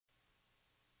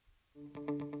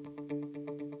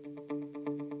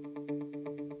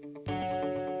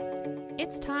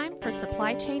It's time for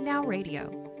Supply Chain Now Radio,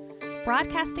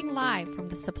 broadcasting live from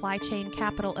the supply chain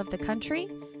capital of the country,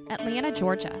 Atlanta,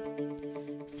 Georgia.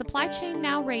 Supply Chain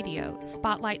Now Radio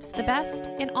spotlights the best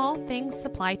in all things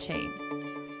supply chain.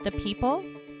 The people,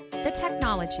 the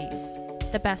technologies,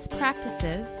 the best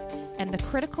practices, and the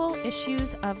critical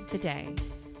issues of the day.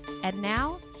 And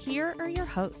now, here are your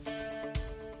hosts.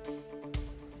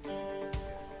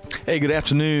 Hey, good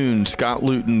afternoon. Scott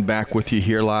Luton back with you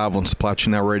here live on Supply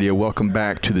Chain Now Radio. Welcome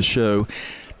back to the show.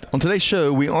 On today's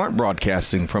show, we aren't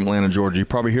broadcasting from Atlanta, Georgia. You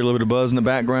probably hear a little bit of buzz in the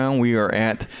background. We are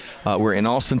we're in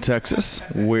Austin, Texas,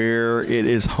 where it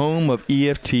is home of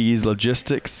EFT's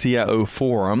Logistics CIO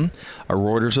Forum, a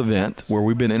Reuters event, where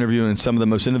we've been interviewing some of the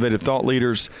most innovative thought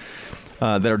leaders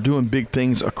that are doing big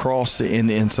things across the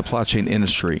end-to-end supply chain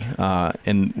industry.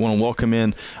 And want to welcome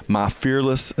in my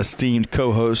fearless, esteemed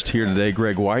co-host here today,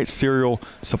 Greg White, serial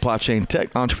supply chain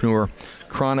tech entrepreneur,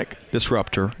 chronic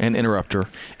disruptor and interrupter,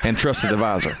 and trusted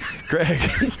advisor. Greg,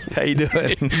 how you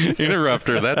doing?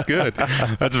 Interrupter, that's good.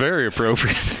 That's very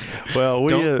appropriate. Well,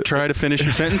 Don't try to finish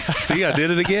your sentence. See, I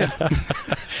did it again.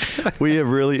 We have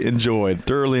really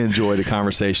thoroughly enjoyed the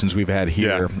conversations we've had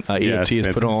here. EFT has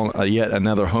put on yet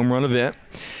another home run event.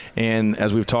 And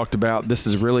as we've talked about,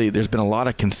 there's been a lot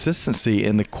of consistency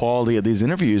in the quality of these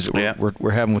interviews that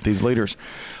we're having with these leaders.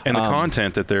 And the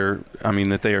content that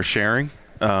they are sharing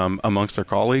amongst their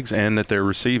colleagues and that they're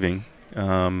receiving,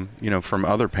 from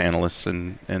other panelists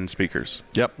and speakers.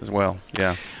 Yep. As well.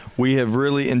 Yeah. We have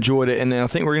really enjoyed it, and I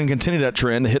think we're going to continue that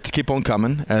trend. The hits keep on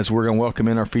coming as we're going to welcome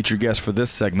in our featured guest for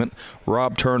this segment,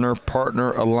 Rob Turner,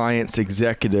 Partner Alliance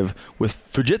Executive with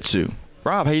Fujitsu.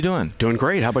 Rob, how you doing? Doing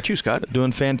great. How about you, Scott?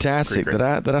 Doing fantastic. Great.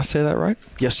 Did I say that right?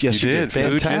 Yes, you did.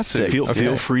 Fantastic. Feel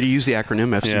free to use the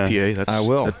acronym FCPA. Yeah. I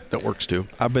will. That works too.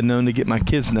 I've been known to get my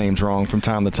kids' names wrong from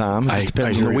time to time. It just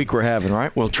depends on the week we're having,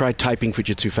 right? Well, try typing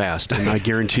Fujitsu fast, and I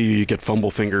guarantee you get fumble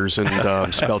fingers,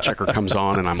 and spell checker comes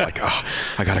on, and I'm like,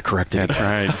 oh, I got to correct it. That's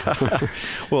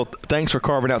right. Well, thanks for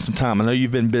carving out some time. I know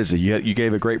you've been busy. You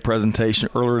gave a great presentation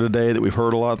earlier today that we've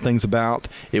heard a lot of things about.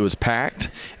 It was packed,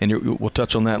 and we'll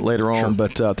touch on that later on.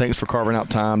 But thanks for carving out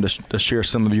time to share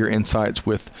some of your insights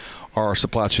with our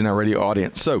Supply Chain Now Radio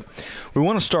audience. So we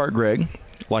want to start, Greg,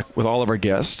 like with all of our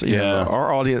guests.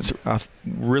 Our audience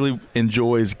really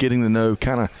enjoys getting to know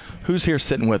kind of who's here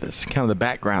sitting with us, kind of the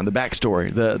background, the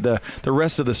backstory, the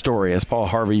rest of the story, as Paul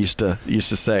Harvey used to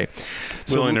say.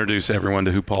 So we'll introduce everyone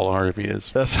to who Paul Harvey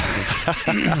is. That's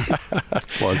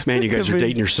Man, you guys are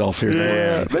dating yourself here.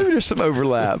 Yeah, maybe there's some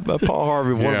overlap. Paul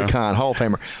Harvey, one of a kind, Hall of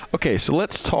Famer. Okay, so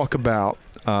let's talk about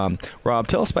Rob.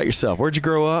 Tell us about yourself. Where'd you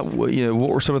grow up? What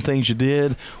were some of the things you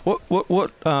did?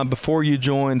 What before you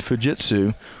joined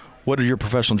Fujitsu? What did your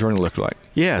professional journey look like?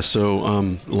 Yeah, so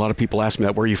a lot of people ask me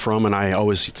that, where are you from? And I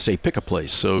always say pick a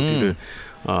place. So due to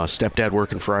stepdad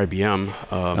working for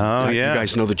IBM, you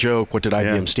guys know the joke. What did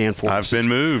IBM stand for? I've been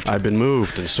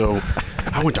moved. And so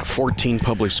I went to 14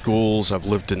 public schools. I've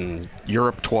lived in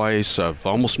Europe twice. I've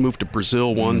almost moved to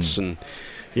Brazil once, and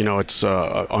it's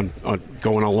on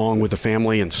going along with the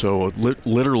family, and so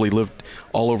literally lived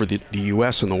all over the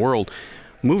U.S. and the world.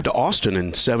 Moved to Austin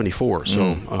in '74,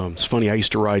 so it's funny. I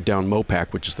used to ride down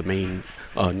Mopac, which is the main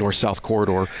north-south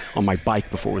corridor, on my bike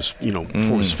before it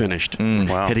was finished.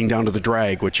 Wow. Heading down to the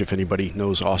drag, which if anybody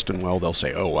knows Austin well, they'll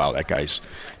say, "Oh wow, that guy's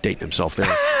dating himself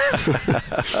there."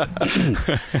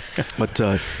 But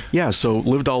so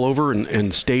lived all over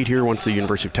and stayed here. Went to the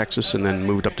University of Texas, and then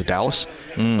moved up to Dallas.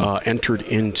 Entered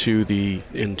into the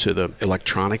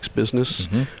electronics business.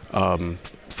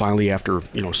 Finally, after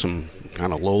some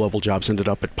kind of low-level jobs, ended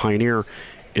up at Pioneer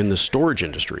in the storage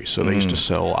industry. So they used to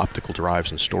sell optical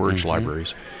drives and storage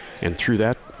libraries. And through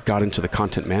that, got into the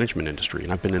content management industry.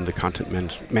 And I've been in the content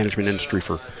management industry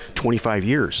for 25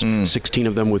 years, 16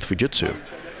 of them with Fujitsu.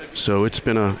 So it's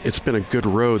been a good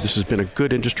road. This has been a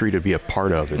good industry to be a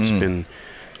part of. It's been,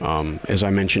 as I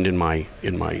mentioned in my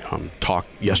talk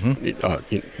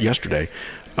yesterday,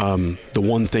 the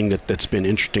one thing that's been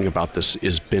interesting about this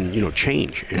has been,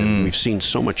 change. And we've seen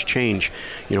so much change.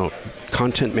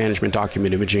 Content management,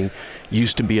 document imaging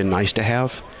used to be a nice to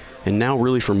have. And now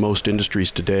really for most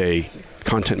industries today,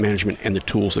 content management and the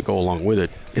tools that go along with it,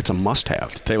 it's a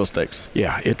must-have. Table stakes.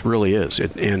 Yeah, it really is.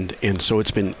 And so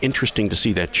it's been interesting to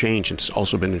see that change. It's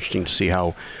also been interesting to see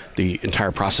how the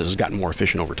entire process has gotten more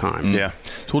efficient over time. Yeah.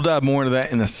 So we'll dive more into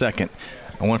that in a second.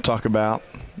 I want to talk about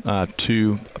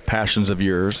two passions of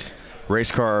yours,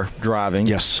 race car driving.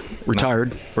 Yes,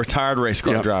 retired. Retired race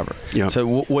car driver. Yeah.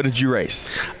 So what did you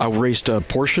race? I raced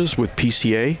Porsches with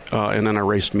PCA, and then I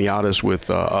raced Miatas with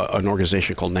an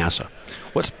organization called NASA.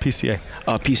 What's PCA?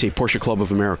 PCA, Porsche Club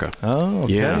of America. Oh,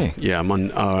 okay. Yeah. I'm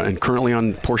on, and currently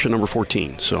on Porsche number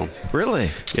 14. So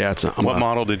really? Yeah. What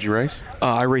model did you race?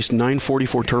 I raced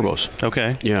 944 turbos.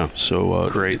 Okay. Yeah. So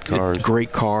great cars.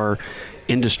 Great car.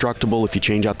 Indestructible if you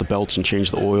change out the belts and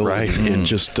change the oil, right? And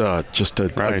just a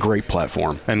great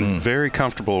platform, and very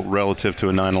comfortable relative to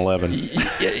a 911.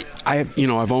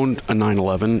 I've owned a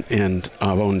 911 and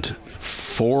I've owned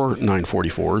 4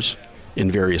 944s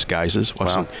in various guises.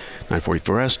 Wow.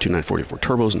 944S, 2 944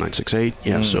 turbos, and 968.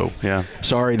 Yeah. So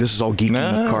sorry, this is all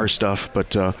geeky car stuff,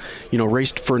 but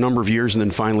raced for a number of years, and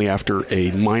then finally, after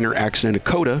a minor accident at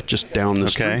Coda, just down the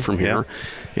street from here,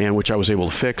 and which I was able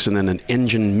to fix, and then an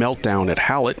engine meltdown at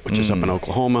Hallett, which is up in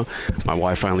Oklahoma. My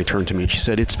wife finally turned to me and she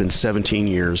said, "It's been 17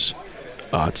 years.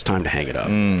 It's time to hang it up."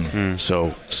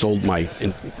 So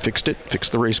fixed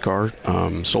the race car,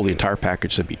 sold the entire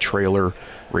package. That'd be trailer,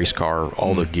 race car,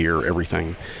 all the gear,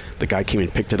 everything. The guy came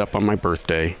and picked it up on my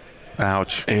birthday.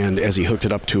 Ouch. And as he hooked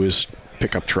it up to his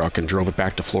pickup truck and drove it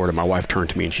back to Florida, my wife turned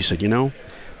to me and she said,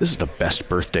 "This is the best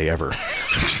birthday ever."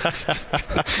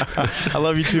 I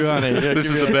love you too, honey. This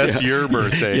is the best your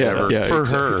birthday ever for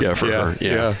her. Yeah, for her.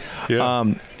 Yeah.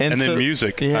 And then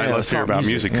music. Let's hear about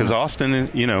music, because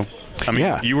Austin,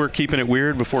 you were keeping it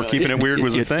weird before keeping it weird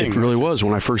was a thing. It really was.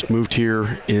 When I first moved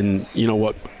here when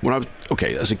I was,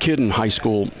 as a kid in high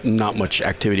school, not much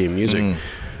activity in music,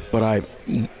 but I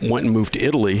went and moved to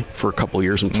Italy for a couple of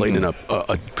years and played in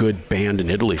a good band in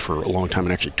Italy for a long time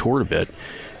and actually toured a bit.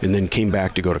 And then came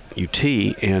back to go to UT,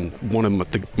 and one of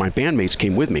my bandmates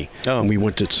came with me. And we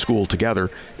went to school together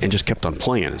and just kept on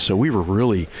playing. So we were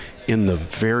really in the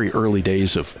very early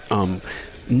days of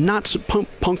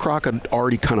punk rock had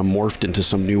already kind of morphed into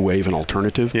some new wave and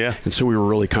alternative. Yeah. And so we were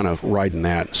really kind of riding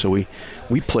that. So we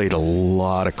played a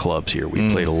lot of clubs here. We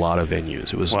played a lot of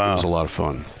venues. It was a lot of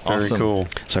fun. Very cool.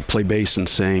 So I play bass and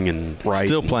sing and write.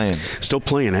 Still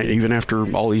playing, even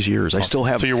after all these years. I still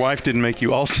have. So your wife didn't make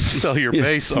you also sell your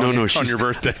bass on your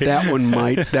birthday?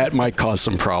 That might cause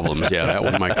some problems. Yeah, that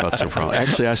one might cause some problems.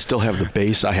 Actually, I still have the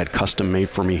bass I had custom made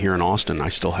for me here in Austin. I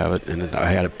still have it, and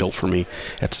I had it built for me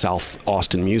at South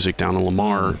Austin Music down in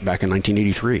Lamar back in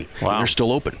 1983. Wow. And they're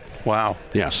still open. Wow.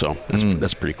 Yeah, so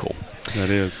that's pretty cool. That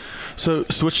is. So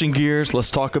switching gears, let's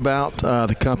talk about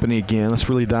the company again. Let's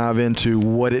really dive into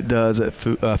what it does at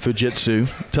Fujitsu.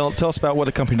 Tell us about what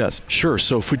the company does. Sure.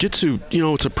 So Fujitsu,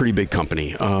 it's a pretty big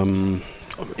company.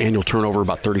 Annual turnover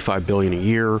about $35 billion a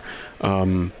year.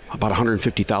 About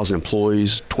 150,000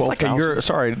 employees.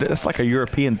 12,000. That's like a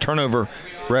European turnover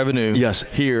revenue. Yes.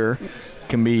 Here.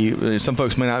 Can be some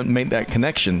folks may not make that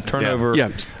connection. Turnover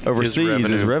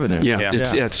overseas is revenue.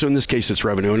 Yeah. So in this case, it's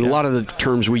revenue, and a lot of the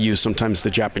terms we use, sometimes the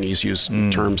Japanese use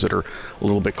terms that are a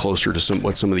little bit closer to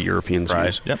what some of the Europeans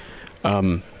use. Yep.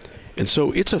 And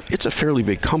so it's a fairly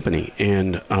big company,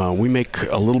 and we make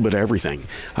a little bit of everything.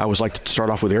 I always like to start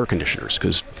off with air conditioners,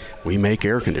 because we make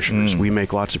air conditioners. We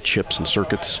make lots of chips and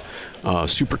circuits,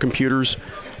 supercomputers.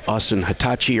 Us and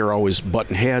Hitachi are always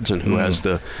button heads on who has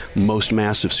the most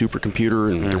massive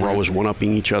supercomputer, and we're always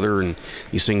one-upping each other, and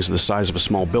these things are the size of a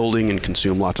small building and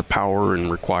consume lots of power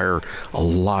and require a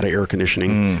lot of air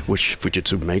conditioning, which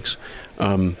Fujitsu makes.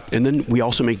 And then we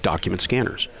also make document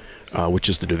scanners, which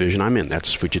is the division I'm in.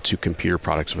 That's Fujitsu Computer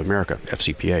Products of America,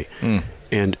 FCPA.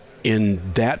 And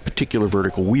in that particular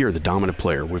vertical, we are the dominant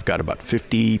player. We've got about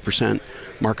 50%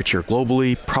 market share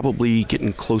globally, probably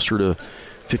getting closer to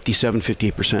 57,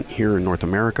 58% here in North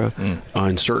America.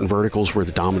 In certain verticals, we're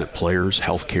the dominant players.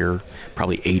 Healthcare,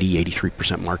 probably 80,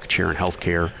 83% market share in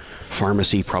healthcare.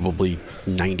 Pharmacy, probably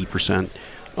 90%.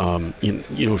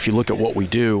 If you look at what we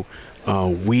do,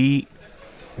 we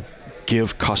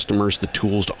give customers the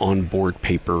tools to onboard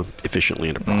paper efficiently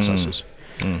into processes.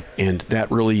 And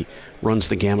that really runs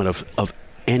the gamut of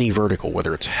any vertical,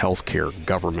 whether it's healthcare,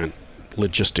 government,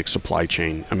 logistics, supply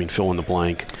chain. fill in the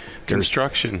blank.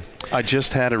 Construction. I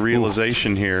just had a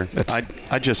realization here.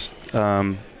 I just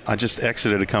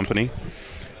exited a company.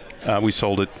 We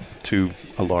sold it to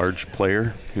a large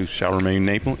player who shall remain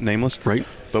nameless. Right.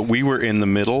 But we were in the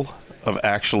middle of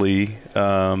actually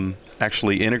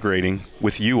integrating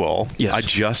with you all. Yes. I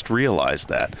just realized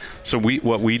that. So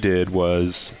what we did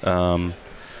was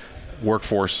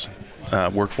workforce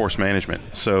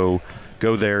management. So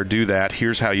go there, do that,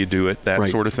 here's how you do it, that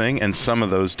sort of thing. And some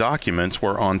of those documents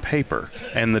were on paper.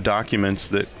 And the documents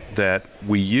that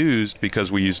we used,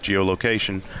 because we used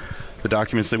geolocation, the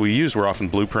documents that we used were often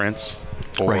blueprints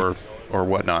or or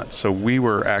whatnot. So we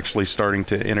were actually starting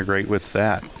to integrate with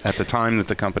that at the time that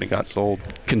the company got sold.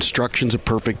 Construction's a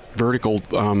perfect vertical.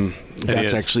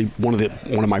 That's actually one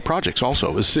of my projects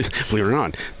also, is, believe it or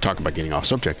not, talk about getting off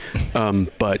subject.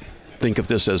 But think of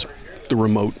this as the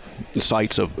remote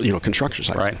sites of construction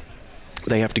sites. Right.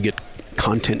 They have to get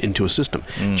content into a system,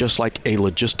 just like a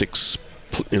logistics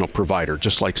provider,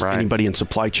 just like anybody in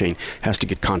supply chain has to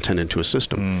get content into a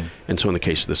system. And so in the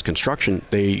case of this construction,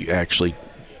 they actually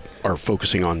are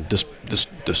focusing on this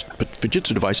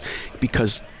Fujitsu device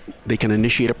because they can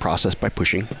initiate a process by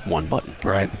pushing one button.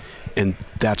 Right. And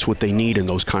that's what they need in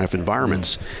those kind of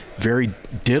environments. Very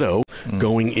ditto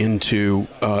going into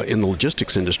in the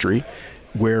logistics industry,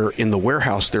 where in the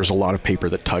warehouse there's a lot of paper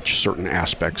that touch certain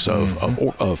aspects of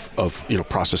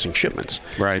processing shipments.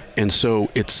 Right. And so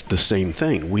it's the same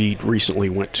thing. We recently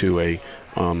went to a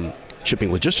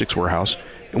shipping logistics warehouse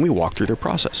and we walked through their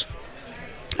process.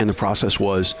 And the process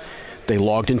was they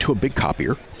logged into a big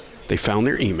copier. They found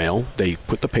their email. They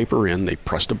put the paper in. They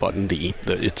pressed a button.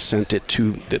 It sent it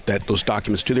to those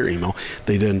documents to their email.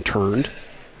 They then turned,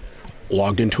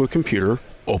 logged into a computer,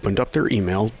 opened up their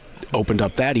email, opened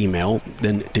up that email,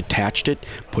 then detached it,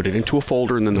 put it into a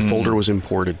folder, and then the folder was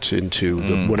imported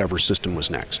into whatever system was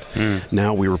next.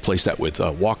 Now we replace that with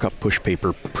walk-up, push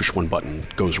paper, push one button,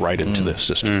 goes right into the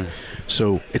system.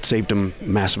 So it saved them a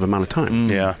massive amount of time.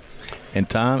 Yeah. And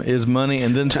time is money,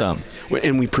 and then some.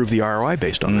 And we prove the ROI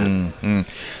based on that.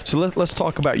 So let's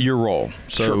talk about your role.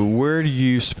 So where do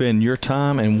you spend your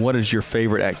time, and what is your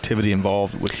favorite activity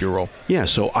involved with your role? Yeah,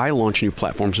 so I launch new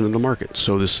platforms into the market.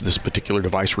 So this particular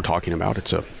device we're talking about,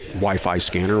 it's a Wi-Fi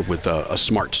scanner with a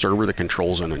smart server that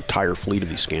controls an entire fleet of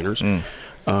these scanners.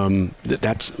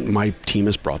 That's my team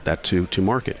has brought that to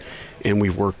market. And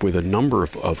we've worked with a number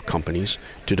of companies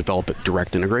to develop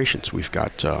direct integrations. We've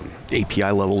got API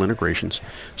level integrations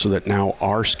so that now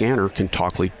our scanner can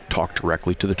talk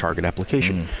directly to the target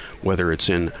application, whether it's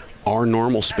in our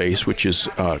normal space, which is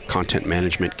content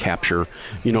management, capture,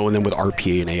 and then with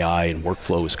RPA and AI and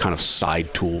workflow is kind of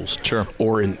side tools. Sure.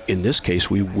 Or in this case,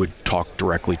 we would talk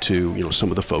directly to some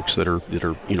of the folks that are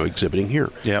exhibiting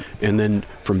here. Yep. And then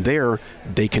from there,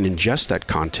 they can ingest that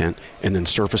content and then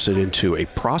surface it into a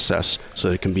process so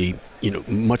that it can be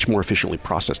much more efficiently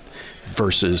processed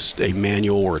versus a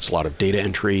manual where it's a lot of data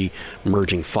entry,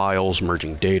 merging files,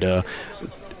 merging data,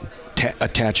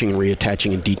 attaching and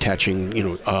reattaching and detaching,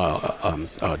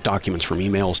 documents from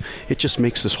emails. It just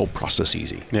makes this whole process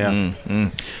easy. Yeah.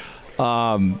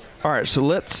 All right, so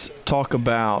let's talk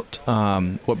about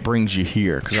what brings you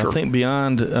here, because I think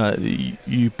beyond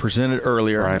you presented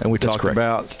earlier, and we talked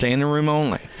about standing room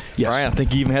only. Yes. Right. I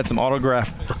think you even had some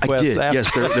autograph requests. I did.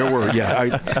 Yes, there were.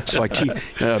 Yeah.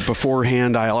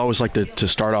 Beforehand, I always like to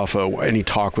start off any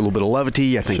talk with a little bit of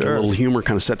levity. I think a little humor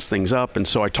kind of sets things up, and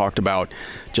so I talked about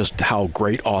just how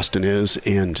great Austin is,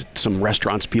 and some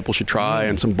restaurants people should try,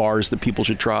 and some bars that people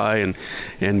should try,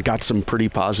 and got some pretty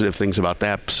positive things about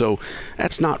that. So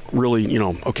that's not really,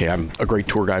 okay, I'm a great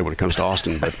tour guide when it comes to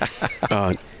Austin, but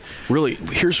really,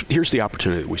 here's the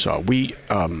opportunity that we saw.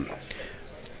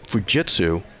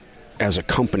 Fujitsu, as a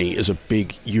company, is a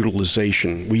big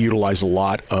utilization. We utilize a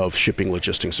lot of shipping,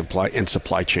 logistics,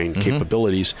 supply chain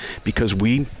capabilities because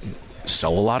we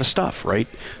sell a lot of stuff, right?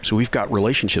 So we've got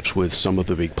relationships with some of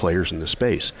the big players in this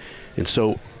space. And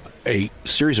so a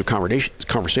series of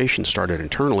conversations started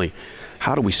internally.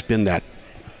 How do we spin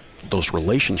those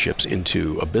relationships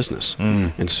into a business?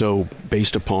 And so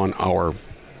based upon our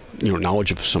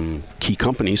knowledge of some key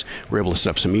companies, we're able to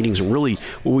set up some meetings, and really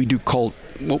what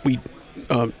we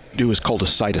do is called a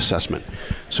site assessment.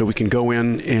 So we can go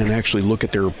in and actually look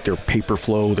at their paper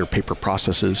flow, their paper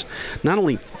processes, not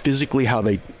only physically how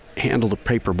they handle the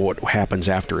paper, but what happens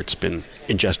after it's been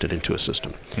ingested into a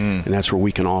system. And that's where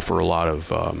we can offer a lot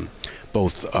of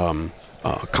both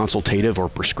consultative or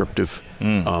prescriptive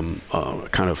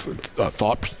kind of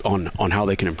thought on how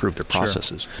they can improve their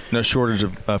processes. No shortage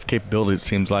of capability. It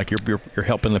seems like you're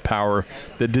helping to power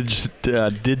the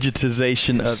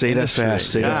digitization of Say that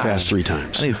fast. Say that fast 3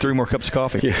 times. I need 3 more cups of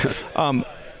coffee. Yes.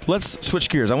 Let's switch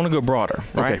gears. I want to go broader.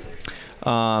 Right? Okay.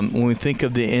 When we think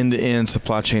of the end-to-end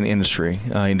supply chain industry,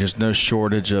 there's no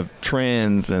shortage of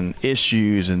trends and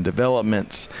issues and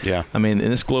developments. Yeah. I mean, in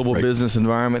this global business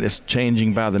environment, it's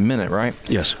changing by the minute, right?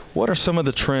 Yes. What are some of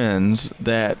the trends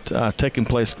that taking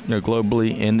place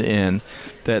globally, end-to-end,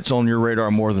 that's on your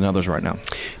radar more than others right now?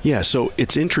 Yeah, so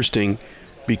it's interesting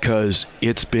because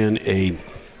it's been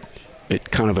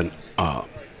kind of an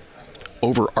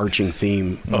overarching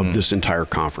theme of this entire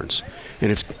conference.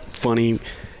 And it's funny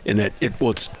in that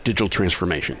it's digital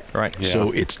transformation. Right. Yeah.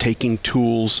 So it's taking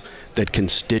tools that can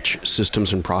stitch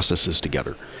systems and processes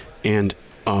together. And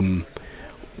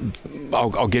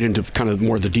I'll get into kind of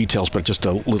more of the details, but just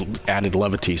a little added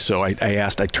levity. So I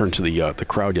turned to the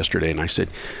crowd yesterday and I said,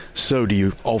 so do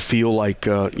you all feel like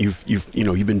you've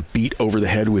been beat over the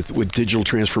head with digital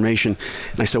transformation?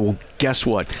 And I said, well, guess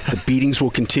what? The beatings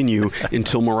will continue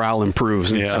until morale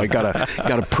improves. And so I got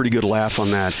a pretty good laugh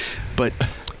on that. But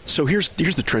so here's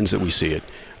the trends that we see it.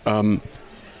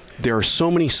 There are so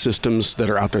many systems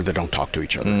that are out there that don't talk to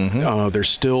each other. There's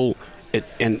still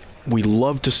and we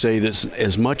love to say this,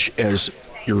 as much as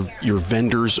your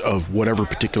vendors of whatever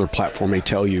particular platform may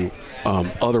tell you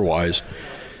otherwise,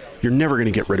 you're never going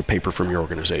to get rid of paper from your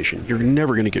organization. You're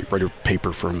never going to get rid of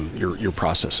paper from your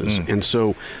processes. And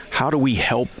so how do we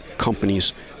help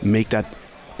companies make that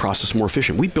process more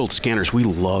efficient? We build scanners. We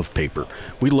love paper.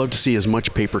 We love to see as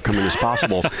much paper come in as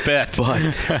possible. Bet.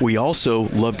 But we also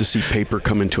love to see paper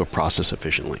come into a process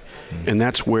efficiently. And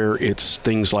that's where it's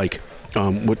things like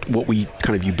what we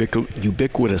kind of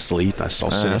ubiquitously, that's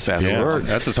all said fast word.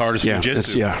 That's as hard as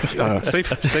Fujitsu. Say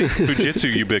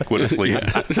Fujitsu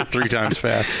ubiquitously 3 times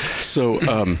fast. So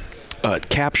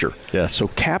Capture. Yes. So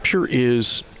Capture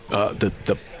is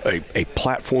a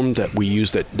platform that we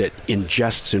use that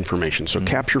ingests information. So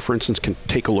Capture, for instance, can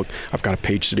take a look. I've got a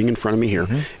page sitting in front of me here,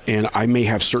 and I may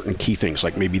have certain key things,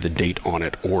 like maybe the date on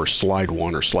it, or slide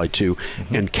 1 or slide 2.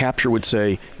 And Capture would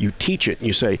say, you teach it, and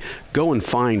you say, go and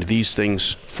find these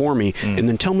things for me, and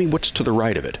then tell me what's to the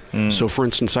right of it. So, for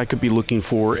instance, I could be looking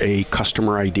for a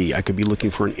customer ID. I could be looking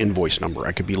for an invoice number.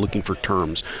 I could be looking for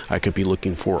terms. I could be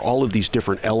looking for all of these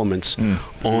different elements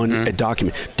on a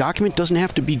document. Document doesn't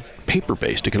have to be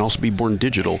paper-based. It can also be born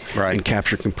digital, and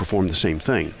Capture can perform the same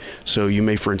thing. So you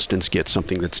may, for instance, get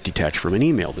something that's detached from an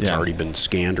email that's already been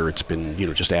scanned, or it's been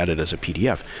just added as a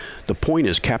PDF. The point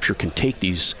is, Capture can take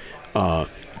these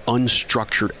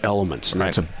unstructured elements, and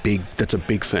that's a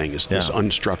big thing. Is this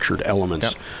unstructured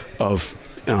elements of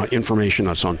information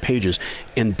that's on pages,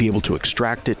 and be able to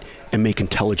extract it and make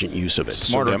intelligent use of it.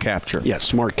 Smarter capture. Yeah,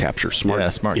 smart capture. Smart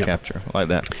capture. I like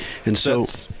that. And so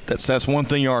that's one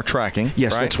thing you are tracking.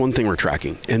 Yes, right? that's one thing we're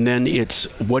tracking. And then it's,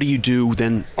 what do you do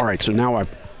then? All right, so now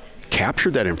I've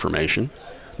captured that information.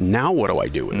 Now what do I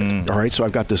do with it? All right, so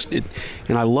I've got this,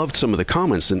 and I loved some of the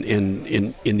comments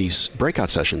in these breakout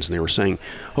sessions, and they were saying,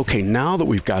 okay, now that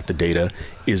we've got the data,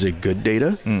 is it good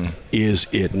data? Is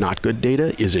it not good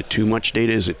data? Is it too much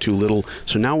data? Is it too little?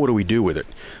 So now what do we do with it?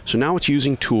 So now it's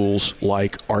using tools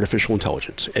like artificial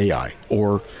intelligence, AI,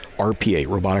 or RPA,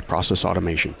 robotic process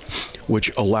automation,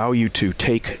 which allow you to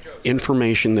take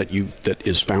information that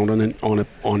is found on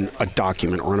a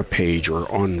document or on a page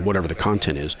or on whatever the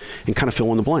content is, and kind of fill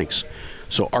in the blanks.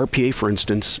 So RPA, for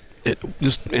instance,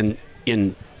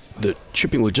 in the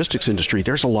shipping logistics industry,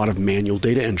 there's a lot of manual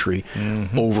data entry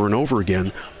over and over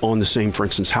again on the same, for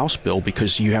instance, house bill,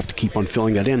 because you have to keep on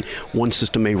filling that in. One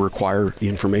system may require the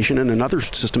information, and another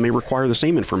system may require the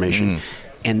same information,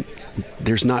 and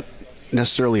there's not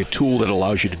necessarily a tool that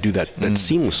allows you to do that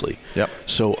seamlessly.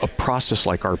 So a process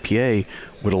like RPA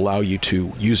would allow you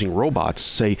to, using robots,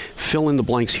 say, fill in the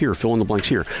blanks here, fill in the blanks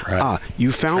here.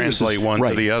 You found translate this one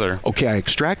to the other. Okay, I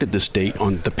extracted this date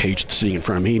on the page that's sitting in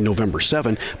front of me, November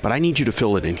 7, but I need you to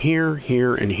fill it in here,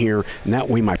 here, and here, and that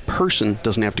way my person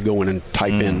doesn't have to go in and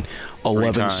type in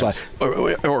 11 slides,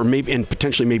 or maybe, and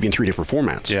potentially maybe in 3 different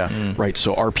formats. Right.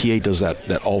 So RPA does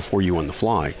that all for you on the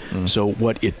fly. So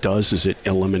what it does is it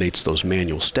eliminates those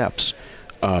manual steps.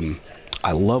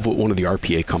 I love what one of the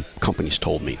RPA companies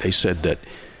told me. They said that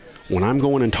when I'm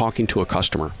going and talking to a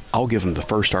customer, I'll give them the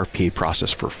first RPA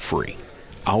process for free.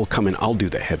 I'll come in, I'll do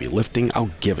the heavy lifting,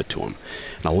 I'll give it to them.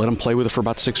 And I'll let them play with it for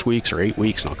about 6 weeks or 8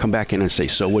 weeks, and I'll come back in and say,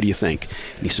 so what do you think?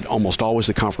 And he said, almost always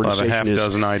the conversation about a half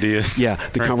dozen ideas. Yeah,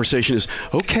 the conversation is,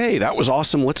 okay, that was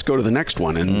awesome, let's go to the next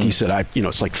one. And he said,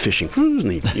 it's like fishing,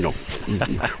 and he,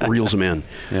 reels them in.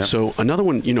 So another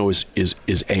one,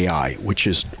 is AI, which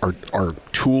is are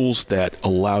tools that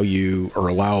allow you, or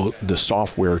allow the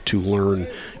software to learn,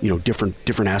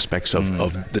 different aspects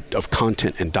of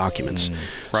content and documents.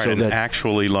 Right, so and that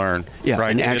actually learn. Yeah,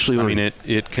 right. and actually learn. I mean,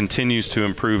 it continues to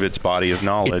improve its body of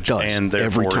knowledge. It does. And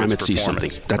therefore every time its it sees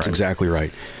something. That's exactly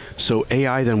right. So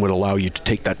AI then would allow you to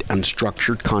take that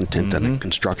unstructured content and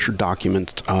unstructured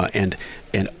document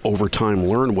and over time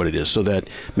learn what it is, so that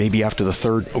maybe after the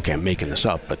third, okay, I'm making this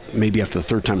up, but maybe after the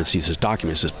third time it sees this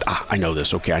document, it says, I know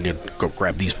this, okay, I need to go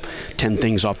grab these 10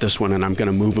 things off this one, and I'm going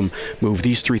to move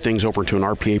these 3 things over into an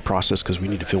RPA process because we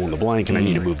need to fill in the blank, and I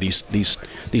need to move these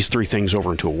 3 things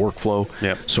over into a workflow.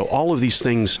 So all of these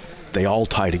things, they all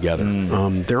tie together.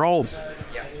 They're all,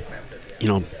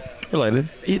 Related.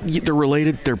 They're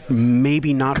related. They're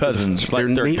maybe not cousins.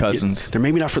 Cousins. They're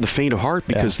maybe not for the faint of heart,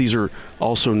 because these are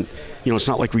also, it's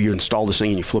not like where you install this thing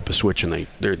and you flip a switch and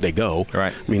they go.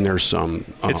 Right. I mean, there's some.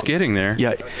 It's getting there.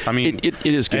 Yeah. I mean, it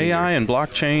is getting AI there. and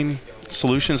blockchain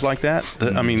solutions like that.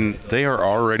 I mean, they are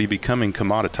already becoming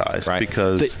commoditized, right.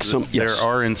 because there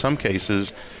are in some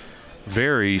cases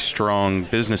very strong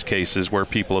business cases where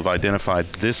people have identified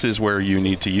this is where you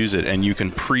need to use it, and you can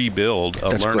pre-build a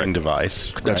learning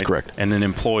device. That's correct. And then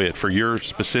employ it for your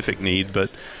specific need,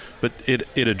 but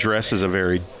it addresses a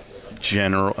very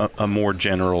a more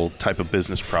general type of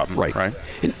business problem, right?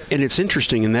 And it's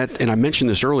interesting in that, and I mentioned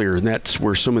this earlier, and that's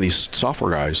where some of these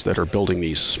software guys that are building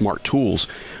these smart tools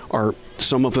are.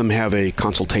 Some of them have a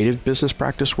consultative business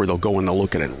practice where they'll go and they'll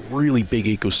look at a really big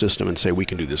ecosystem and say, we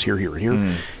can do this here, here, and here.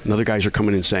 And other guys are coming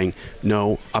in and saying,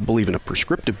 no, I believe in a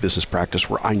prescriptive business practice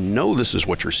where I know this is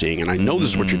what you're seeing and I know this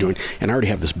is what you're doing and I already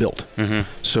have this built.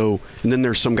 So, and then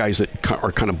there's some guys that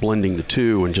are kind of blending the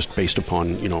two and just based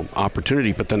upon,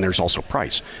 opportunity, but then there's also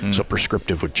price. So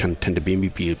prescriptive would tend to be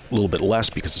maybe a little bit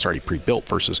less because it's already pre-built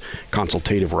versus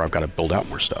consultative where I've got to build out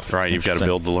more stuff. Right, you've got to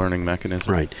build the learning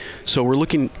mechanism. Right. So we're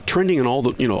trending in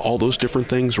all those different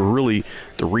things. Really,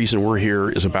 the reason we're here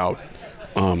is about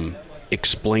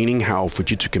explaining how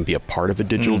Fujitsu can be a part of a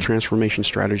digital transformation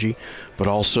strategy, but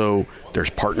also there's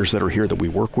partners that are here that we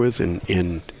work with,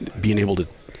 and being able to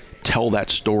tell that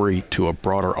story to a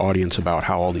broader audience about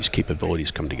how all these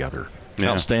capabilities come together.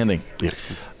 Yeah. Outstanding. Yeah.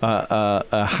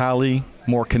 A highly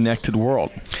more connected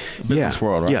world. Business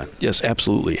world, right? Yeah, yes,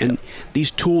 absolutely. And these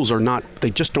tools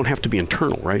they just don't have to be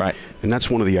internal, right? And that's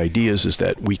one of the ideas, is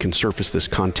that we can surface this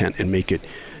content and make it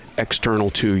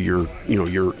external to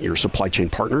your supply chain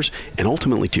partners and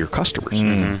ultimately to your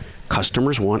customers.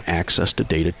 Customers want access to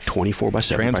data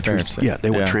 24/7. Transparency.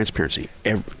 They want transparency.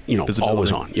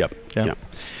 Always on. Yep.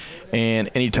 And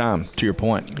anytime, to your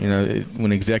point,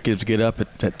 when executives get up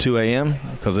at 2 a.m.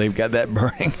 because they've got that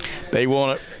burning, they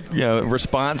want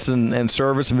response and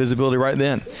service and visibility right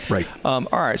then. Right. All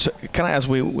right. So, kind of as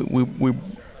we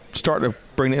start to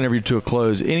bring the interview to a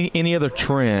close, any other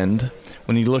trend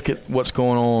when you look at what's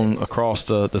going on across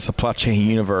the supply chain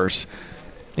universe?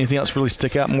 Anything else really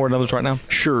stick out more than others right now?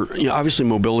 Sure. Obviously,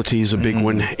 mobility is a big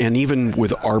one, and even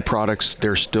with our products,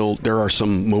 there are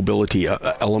some mobility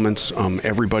elements.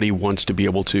 Everybody wants to be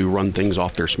able to run things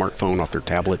off their smartphone, off their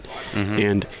tablet,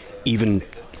 and even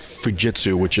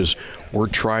Fujitsu, which is we're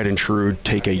tried and true,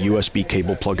 take a USB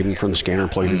cable, plug it in from the scanner,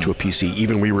 plug it into a PC.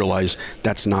 Even we realize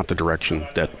that's not the direction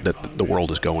that the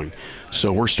world is going.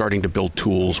 So we're starting to build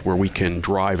tools where we can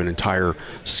drive an entire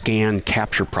scan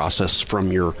capture process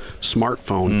from your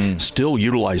smartphone, still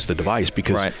utilize the device,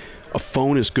 because a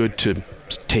phone is good to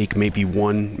take maybe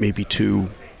one, maybe two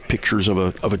pictures of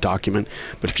a document,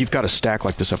 but if you've got a stack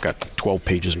like this, I've got 12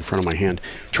 pages in front of my hand,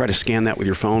 try to scan that with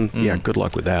your phone, good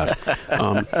luck with that.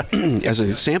 As an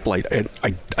example, I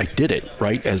did it,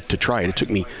 to try it. It took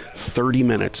me 30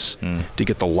 minutes to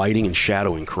get the lighting and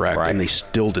shadowing correct, and they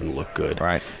still didn't look good.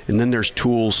 And then there's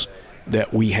tools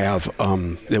that we have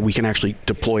that we can actually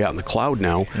deploy out in the cloud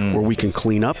now, where we can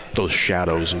clean up those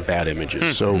shadows and bad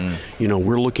images. So,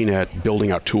 we're looking at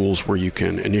building out tools where you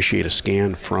can initiate a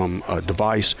scan from a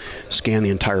device, scan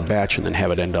the entire batch, and then have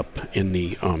it end up in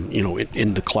the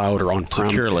in the cloud or on-prem,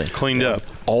 securely cleaned up.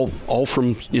 All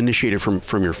initiated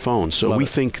from your phone. So we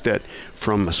think that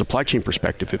from a supply chain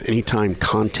perspective, if any time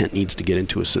content needs to get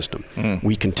into a system,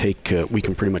 we can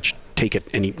pretty much take it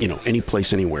any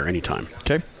place, anywhere, anytime.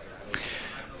 Okay.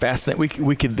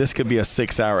 Fascinating. This could be a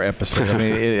 6-hour episode. I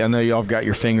mean, I know y'all have got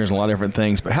your fingers in a lot of different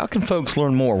things, but how can folks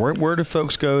learn more? Where do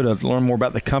folks go to learn more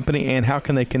about the company, and how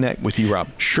can they connect with you, Rob?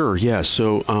 Sure. Yeah.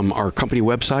 So our company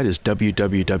website is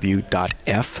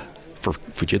www.f for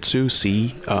Fujitsu,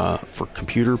 C for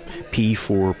computer, P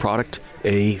for product,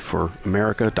 A for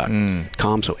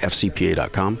America.com. So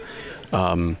fcpa.com.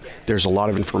 There's a lot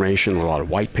of information, a lot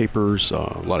of white papers,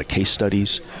 a lot of case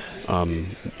studies.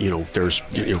 There's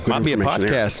good might be a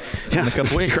podcast in a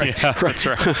couple weeks. That's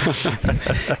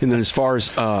right. And then as far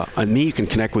as me, you can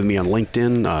connect with me on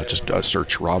LinkedIn. Just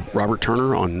search Robert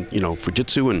Turner on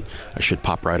Fujitsu, and I should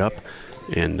pop right up.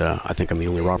 And I think I'm the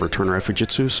only Robert Turner at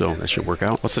Fujitsu, so that should work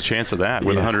out. What's the chance of that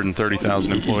with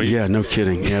 130,000 employees? Yeah, no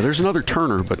kidding. Yeah, there's another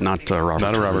Turner, but not Robert.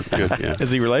 Not a Robert. Good. Yeah.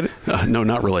 Is he related? No,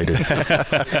 not related.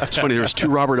 It's funny. There was 2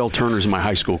 Robert L. Turners in my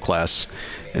high school class,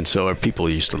 and so people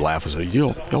used to laugh and say,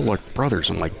 y'all like brothers.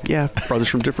 I'm like, yeah, brothers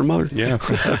from different mothers. Yeah,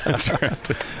 that's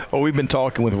right. Well, we've been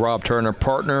talking with Rob Turner,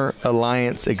 Partner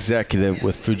Alliance Executive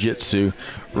with Fujitsu.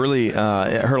 Really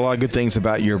heard a lot of good things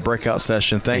about your breakout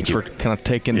session. Thanks for kind of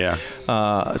taking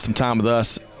some time with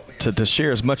us. to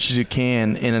share as much as you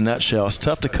can in a nutshell. It's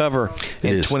tough to cover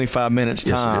in 25 minutes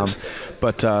time,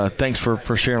 but thanks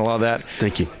for sharing a lot of that.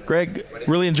 Thank you. Greg,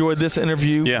 really enjoyed this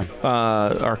interview. Yeah.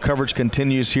 Our coverage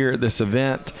continues here at this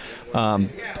event.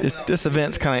 This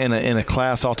event's kind of in a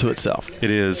class all to itself.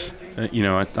 It is.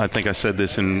 I think I said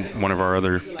this in one of our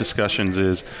other discussions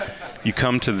is you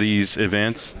come to these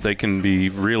events, they can be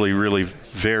really, really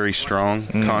very strong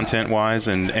content-wise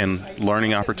and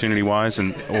learning opportunity-wise,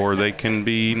 or they can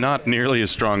be not nearly as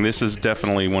strong. This is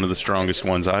definitely one of the strongest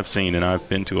ones I've seen, and I've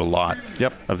been to a lot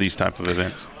of these type of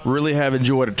events. Really have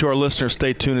enjoyed it. To our listeners,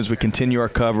 stay tuned as we continue our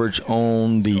coverage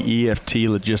on the EFT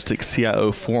Logistics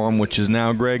CIO Forum, which is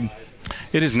now, Greg?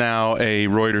 It is now a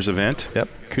Reuters event. Yep.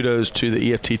 Kudos to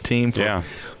the EFT team for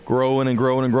growing and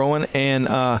growing and growing. And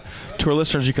to our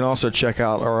listeners, you can also check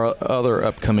out our other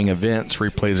upcoming events,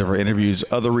 replays of our interviews,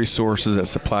 other resources at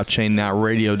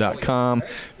supplychainnowradio.com.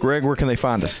 Greg, where can they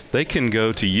find us? They can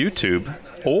go to YouTube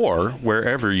or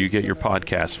wherever you get your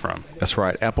podcasts from. That's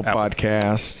right. Apple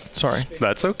Podcasts. Sorry.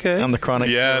 That's okay. I'm the chronic.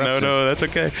 Yeah, no, that's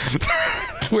okay.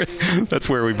 That's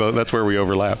where we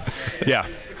overlap. Yeah.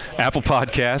 Apple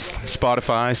Podcasts,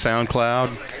 Spotify,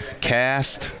 SoundCloud,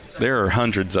 Cast. There are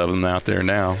hundreds of them out there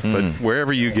now. But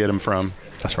wherever you get them from,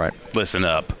 that's right. Listen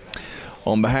up.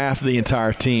 On behalf of the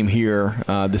entire team here,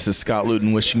 this is Scott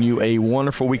Luton wishing you a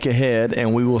wonderful week ahead,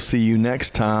 and we will see you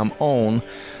next time on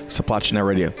Supply Chain Now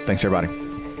Radio. Thanks, everybody.